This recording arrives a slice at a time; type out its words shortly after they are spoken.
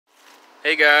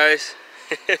Hey guys,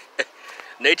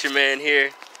 Nature Man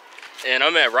here, and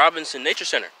I'm at Robinson Nature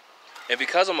Center. And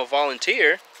because I'm a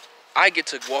volunteer, I get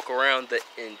to walk around the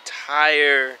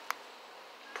entire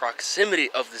proximity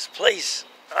of this place.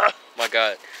 Oh my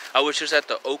God. I was just at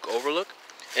the Oak Overlook,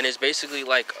 and it's basically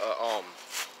like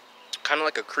kind of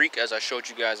like a creek, as I showed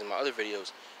you guys in my other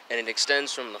videos, and it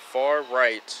extends from the far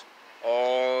right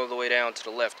all the way down to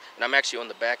the left. And I'm actually on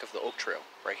the back of the Oak Trail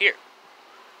right here.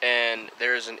 And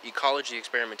there's an ecology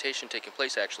experimentation taking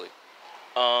place actually,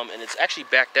 and it's actually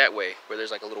back that way where there's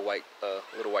like a little white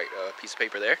piece of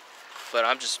paper there. But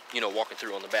I'm just walking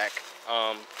through on the back.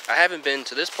 I haven't been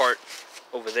to this part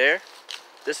over there.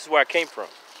 This is where I came from.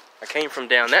 I came from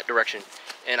down that direction,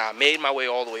 and I made my way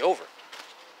all the way over,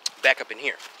 back up in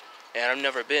here. And I've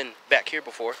never been back here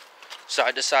before, so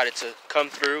I decided to come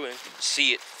through and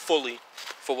see it fully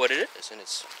for what it is, and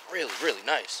it's really, really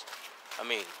nice. I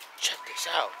mean, check this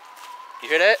out. You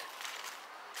hear that?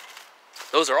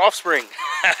 Those are offspring.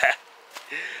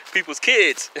 People's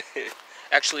kids.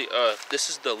 Actually, this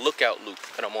is the lookout loop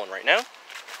that I'm on right now,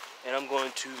 and I'm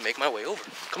going to make my way over.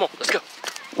 Come on, let's go.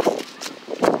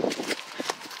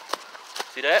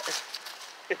 See that?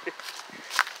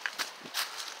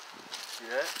 See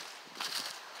that?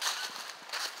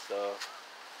 So,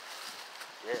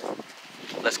 yeah.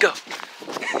 Let's go.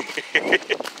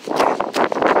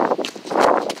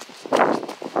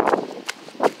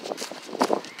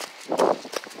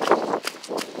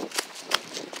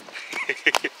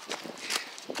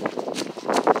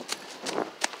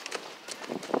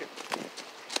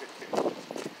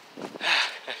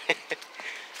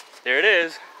 There it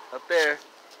is, up there,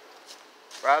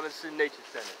 Robinson Nature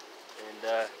Center.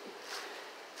 And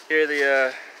here are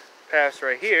the paths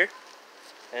right here.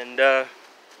 And now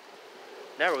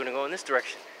we're gonna go in this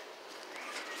direction.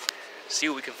 See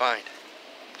what we can find.